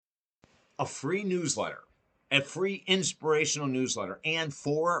a free newsletter, a free inspirational newsletter, and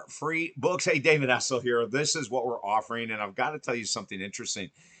 4 free books. Hey, David Essel here. This is what we're offering, and I've got to tell you something interesting.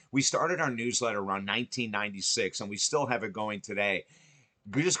 We started our newsletter around 1996, and we still have it going today.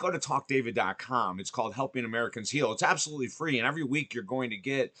 You just go to talkdavid.com. It's called Helping Americans Heal. It's absolutely free. And every week you're going to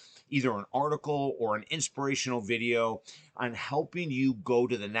get either an article or an inspirational video on helping you go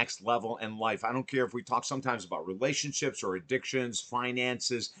to the next level in life. I don't care if we talk sometimes about relationships or addictions,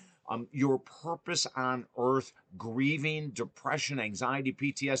 finances, your purpose on earth, grieving, depression, anxiety,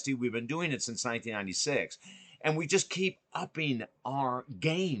 PTSD. We've been doing it since 1996. And we just keep upping our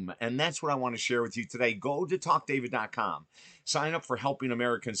game. And that's what I want to share with you today. Go to talkdavid.com. Sign up for Helping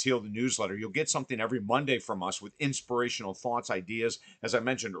Americans Heal, the newsletter. You'll get something every Monday from us with inspirational thoughts, ideas, as I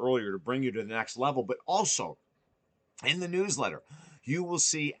mentioned earlier, to bring you to the next level. But also, in the newsletter, you will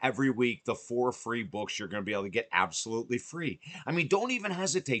see every week the 4 free books you're going to be able to get absolutely free. I mean, don't even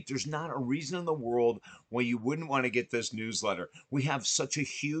hesitate. There's not a reason in the world why you wouldn't want to get this newsletter. We have such a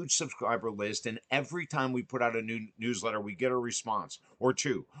huge subscriber list, and every time we put out a new newsletter, we get a response or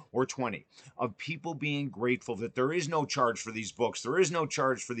 2 or 20 of people being grateful that there is no charge for these books. There is no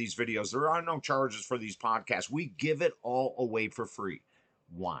charge for these videos. There are no charges for these podcasts. We give it all away for free.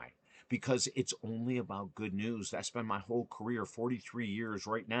 Why? Because it's only about good news. That's been my whole career, 43 years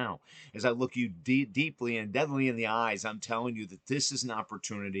right now. As I look you deeply and deadly in the eyes, I'm telling you that this is an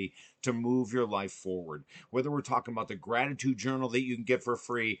opportunity to move your life forward. Whether we're talking about the gratitude journal that you can get for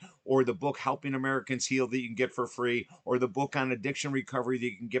free, or the book Helping Americans Heal that you can get for free, or the book on addiction recovery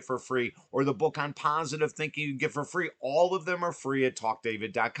that you can get for free, or the book on positive thinking you can get for free, all of them are free at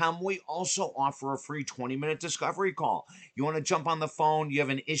talkdavid.com. We also offer a free 20-minute discovery call. You want to jump on the phone, you have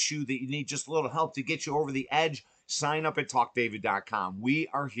an issue that you need just a little help to get you over the edge, sign up at talkdavid.com. We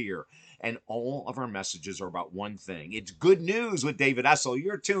are here, and all of our messages are about one thing. It's good news with David Essel.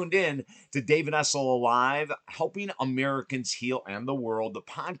 You're tuned in to David Essel Alive, Helping Americans Heal and the World, the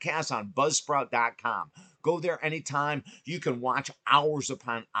podcast on buzzsprout.com. Go there anytime. You can watch hours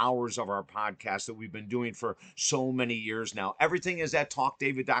upon hours of our podcast that we've been doing for so many years now. Everything is at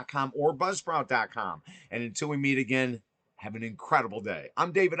talkdavid.com or buzzsprout.com. And until we meet again, have an incredible day.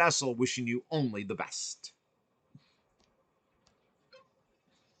 I'm David Essel, wishing you only the best.